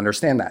to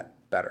understand that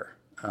better.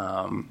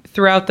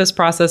 Throughout this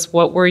process,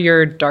 what were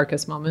your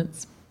darkest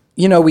moments?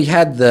 We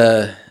had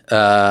the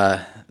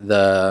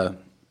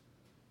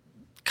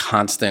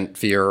constant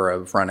fear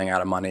of running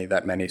out of money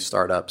that many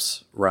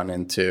startups run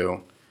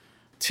into.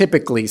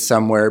 Typically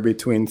somewhere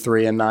between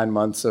 3 and 9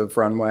 months of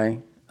runway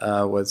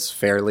was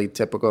fairly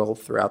typical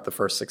throughout the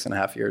first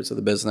 6.5 years of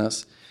the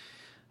business.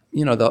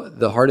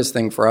 The hardest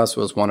thing for us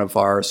was one of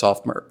our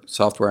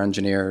software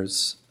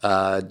engineers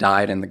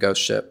died in the ghost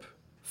ship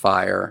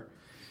fire,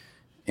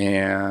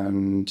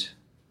 and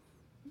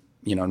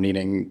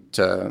needing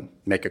to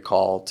make a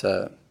call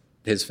to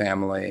his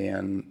family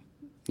and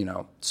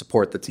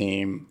support the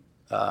team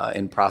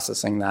in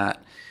processing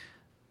that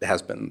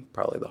has been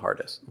probably the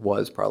hardest,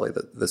 was probably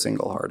the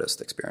single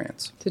hardest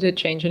experience. Did it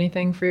change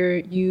anything for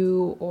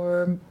you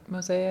or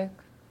Mosaic?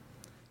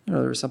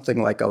 There was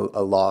something like a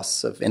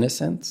loss of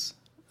innocence.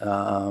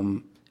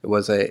 It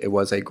was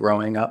a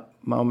growing up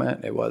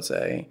moment. It was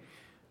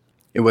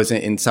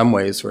in some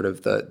ways sort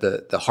of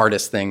the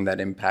hardest thing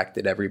that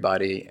impacted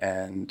everybody,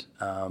 and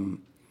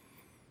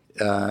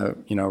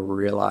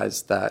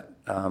realized that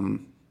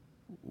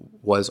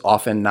was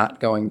often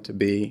not going to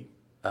be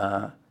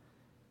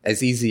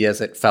as easy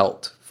as it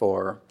felt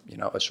for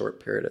a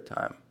short period of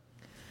time.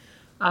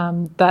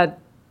 That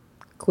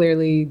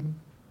clearly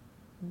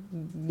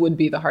would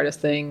be the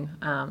hardest thing.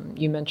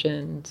 You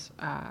mentioned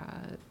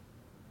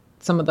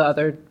some of the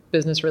other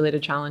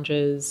business-related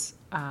challenges.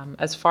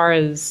 As far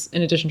as,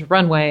 in addition to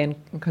runway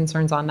and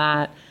concerns on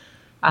that,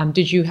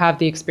 did you have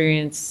the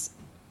experience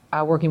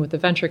working with the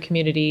venture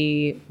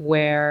community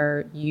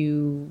where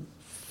you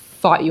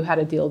thought you had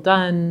a deal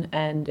done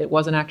and it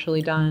wasn't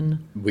actually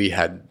done? We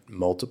had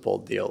multiple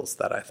deals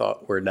that I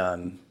thought were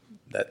done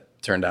that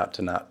turned out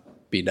to not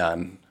be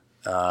done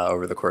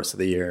over the course of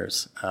the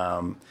years.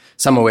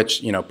 Some of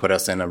which, put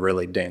us in a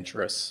really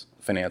dangerous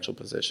financial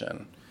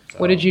position. So,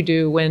 what did you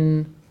do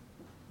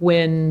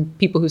when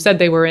people who said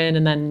they were in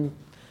and then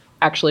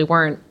actually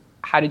weren't?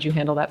 How did you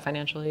handle that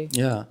financially?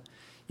 Yeah.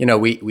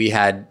 We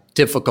had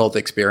difficult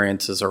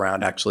experiences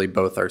around actually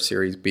both our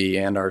Series B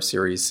and our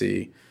Series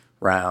C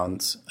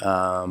rounds.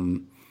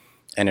 And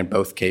in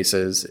both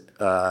cases,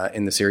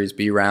 in the Series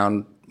B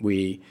round,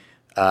 we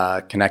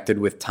connected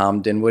with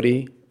Tom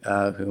Dinwiddie,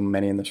 whom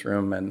many in this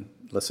room and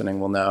listening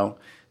will know.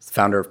 He's the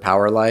founder of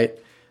Powerlight.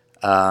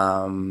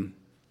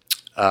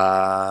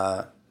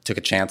 Took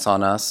a chance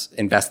on us,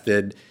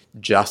 invested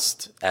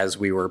just as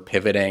we were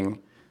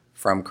pivoting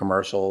from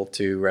commercial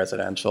to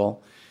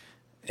residential,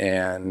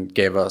 and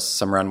gave us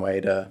some runway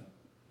to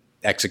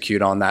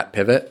execute on that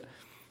pivot.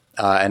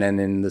 And then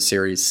in the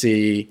Series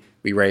C,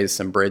 we raised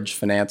some bridge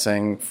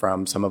financing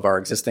from some of our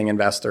existing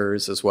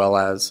investors, as well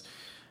as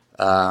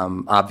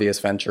Obvious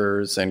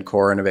Ventures and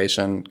Core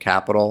Innovation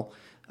Capital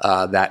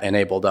that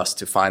enabled us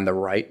to find the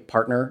right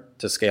partner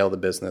to scale the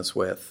business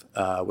with,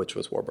 which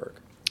was Warburg.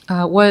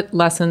 What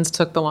lessons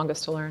took the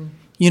longest to learn?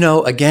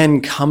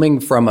 Again, coming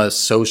from a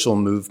social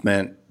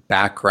movement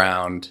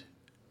background,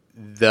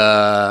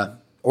 the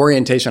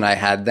orientation I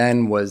had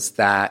then was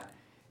that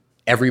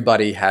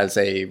everybody has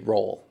a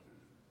role.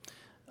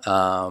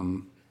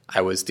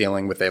 I was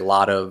dealing with a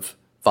lot of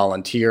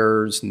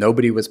volunteers.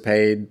 Nobody was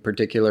paid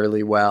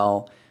particularly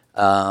well.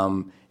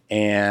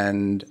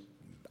 and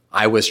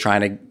I was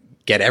trying to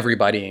get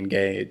everybody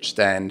engaged.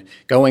 And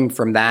going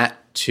from that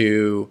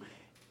to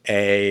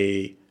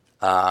a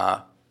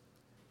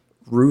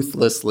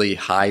ruthlessly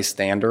high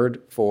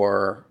standard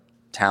for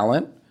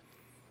talent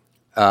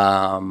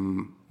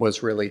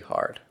was really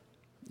hard.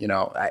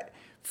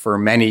 For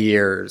many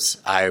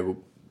years, I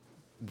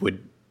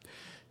would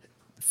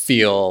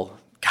feel,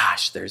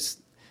 gosh, this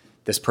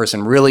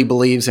person really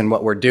believes in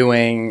what we're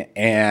doing,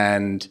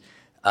 and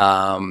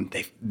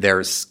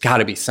there's got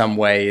to be some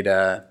way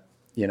to,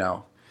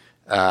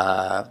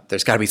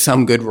 there's got to be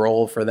some good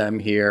role for them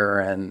here,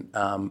 and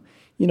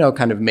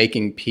kind of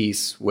making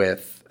peace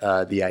with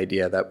the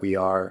idea that we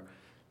are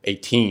a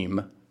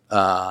team,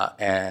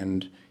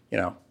 and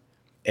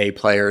A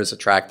players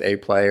attract A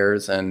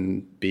players,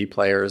 and B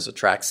players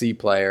attract C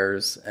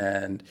players,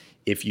 and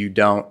if you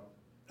don't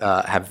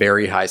have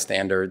very high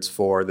standards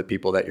for the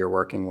people that you're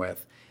working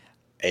with,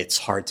 it's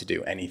hard to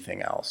do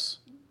anything else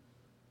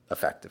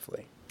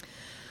effectively.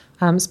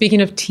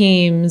 Speaking of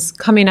teams,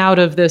 coming out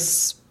of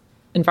this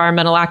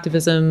environmental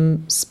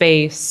activism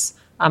space,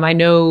 I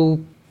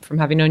know from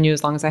having known you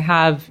as long as I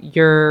have,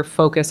 your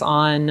focus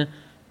on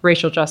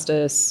racial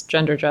justice,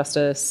 gender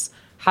justice.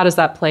 How does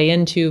that play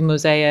into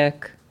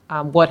Mosaic?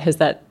 What has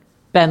that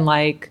been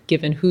like,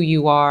 given who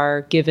you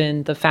are,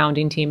 given the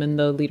founding team and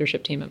the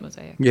leadership team at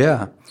Mosaic?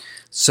 Yeah.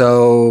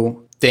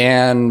 So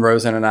Dan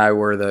Rosen and I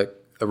were the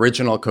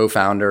original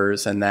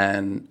co-founders, and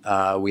then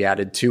we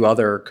added 2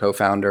 other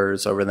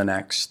co-founders over the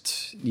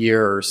next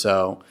year or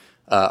so.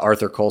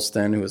 Arthur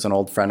Colston, who was an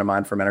old friend of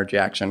mine from Energy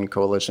Action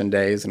Coalition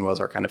days and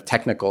was our kind of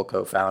technical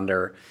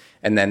co-founder,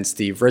 and then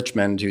Steve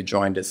Richmond, who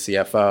joined as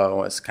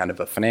CFO as kind of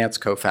a finance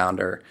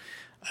co-founder.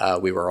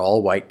 We were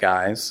all white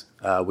guys.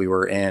 We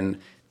were in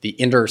the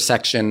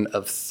intersection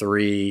of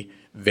 3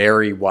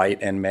 very white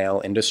and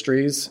male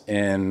industries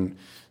in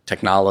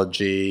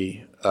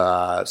technology,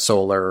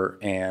 solar,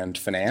 and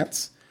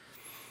finance.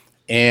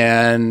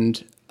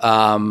 And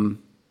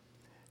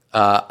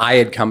I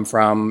had come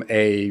from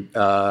a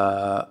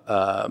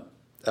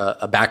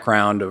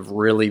background of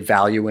really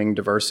valuing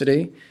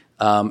diversity,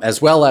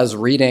 as well as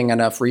reading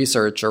enough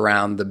research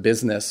around the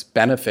business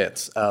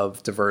benefits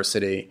of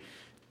diversity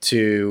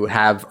to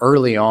have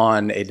early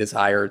on a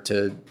desire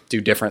to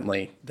do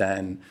differently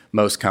than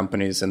most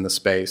companies in the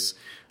space,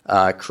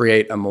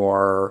 create a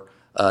more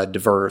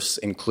diverse,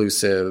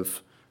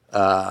 inclusive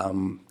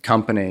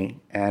company.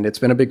 And it's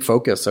been a big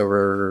focus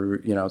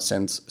over,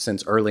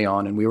 since early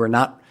on. And we were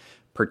not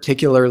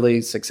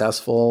particularly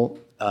successful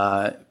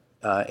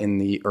in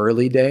the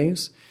early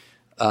days,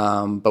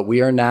 but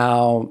we are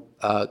now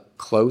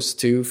close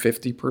to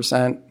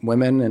 50%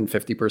 women and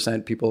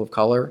 50% people of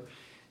color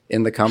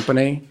in the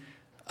company,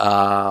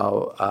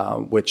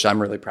 which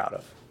I'm really proud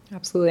of.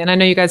 Absolutely. And I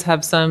know you guys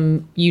have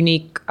some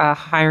unique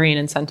hiring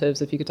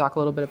incentives, if you could talk a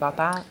little bit about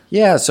that.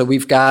 Yeah, so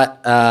we've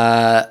got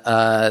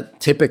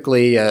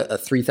typically a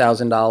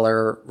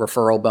 $3,000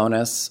 referral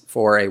bonus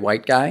for a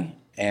white guy,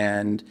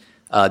 and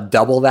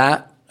double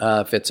that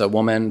if it's a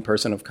woman,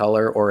 person of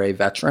color, or a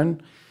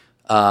veteran.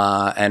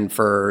 And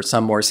for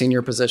some more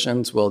senior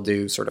positions, we'll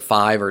do sort of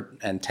 5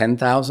 and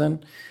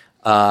 10,000.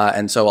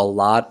 And so a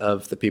lot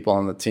of the people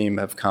on the team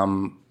have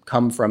come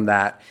from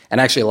that.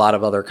 And actually a lot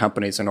of other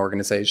companies and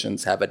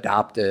organizations have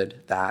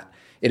adopted that.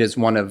 It is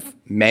one of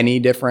many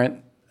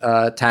different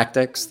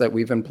tactics that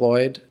we've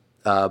employed,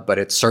 but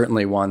it's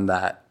certainly one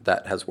that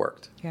has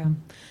worked. Yeah.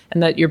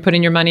 And that you're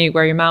putting your money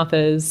where your mouth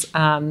is.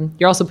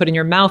 You're also putting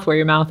your mouth where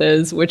your mouth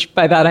is, which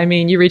by that I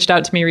mean you reached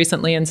out to me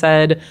recently and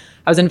said,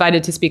 I was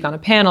invited to speak on a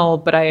panel,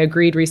 but I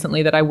agreed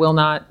recently that I will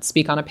not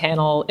speak on a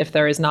panel if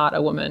there is not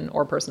a woman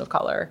or person of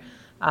color.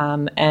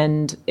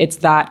 And it's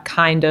that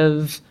kind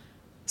of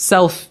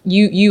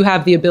you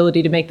have the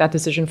ability to make that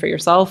decision for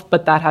yourself,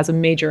 but that has a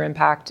major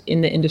impact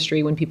in the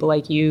industry when people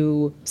like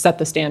you set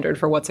the standard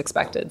for what's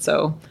expected.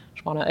 So I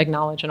just want to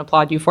acknowledge and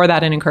applaud you for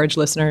that and encourage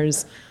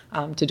listeners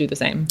to do the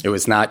same. It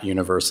was not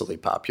universally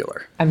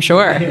popular. I'm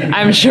sure.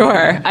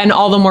 And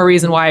all the more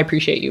reason why I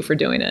appreciate you for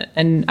doing it.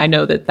 And I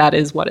know that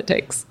is what it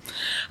takes.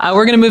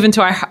 We're going to move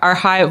into our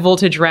high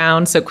voltage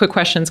round. So quick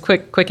questions,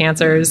 quick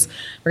answers.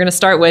 We're going to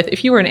start with,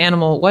 if you were an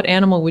animal, what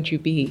animal would you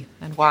be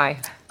and why?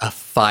 A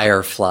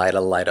firefly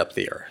to light up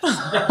the earth.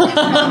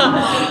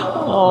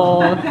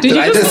 Oh, did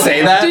I just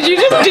say that? Did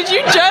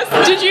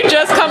you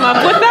just come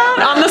up with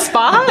that on the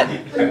spot?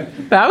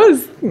 That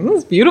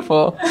was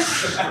beautiful.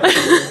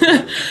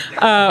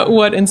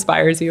 What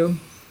inspires you?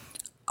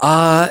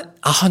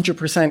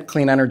 100%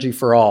 clean energy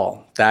for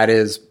all. That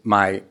is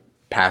my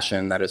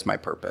passion. That is my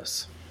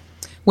purpose.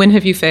 When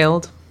have you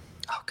failed?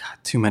 Oh God,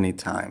 too many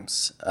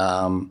times.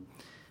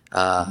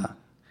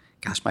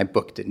 Gosh, my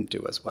book didn't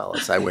do as well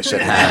as I wish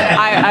it had.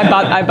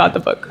 I bought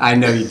the book. I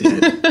know you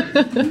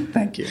did.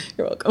 Thank you.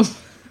 You're welcome.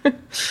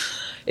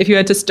 If you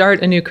had to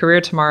start a new career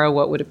tomorrow,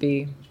 what would it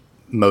be?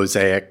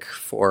 Mosaic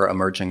for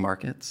emerging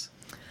markets.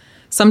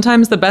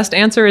 Sometimes the best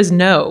answer is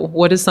no.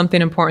 What is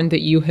something important that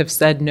you have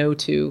said no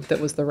to that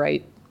was the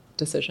right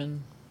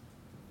decision?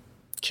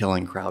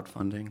 Killing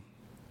crowdfunding.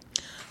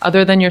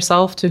 Other than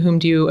yourself, to whom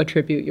do you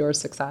attribute your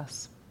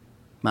success?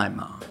 My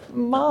mom.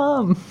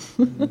 Mom.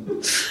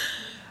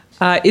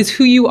 Is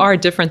who you are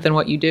different than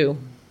what you do?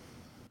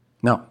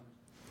 No.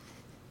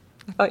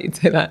 I thought you'd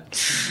say that.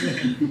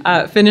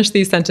 Finish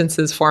these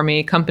sentences for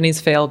me. Companies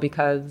fail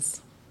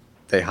because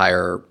They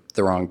hire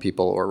the wrong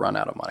people or run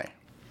out of money.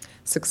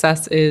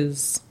 success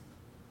is.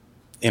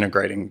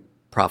 Integrating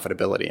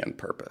profitability and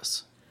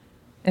purpose.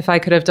 If I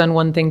could have done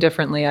one thing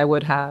differently, I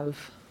would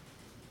have.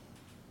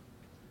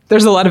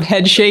 There's a lot of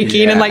head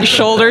shaking and like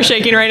shoulder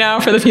shaking right now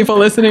for the people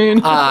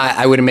listening.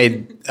 I would have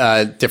made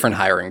different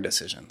hiring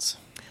decisions.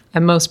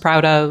 I'm most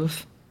proud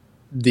of.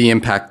 The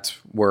impact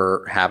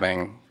we're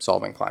having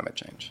solving climate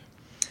change.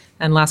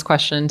 And last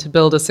question, to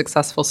build a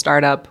successful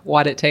startup,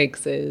 what it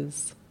takes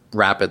is.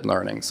 Rapid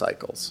learning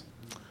cycles.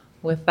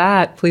 With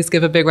that, please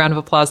give a big round of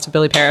applause to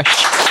Billy Parish.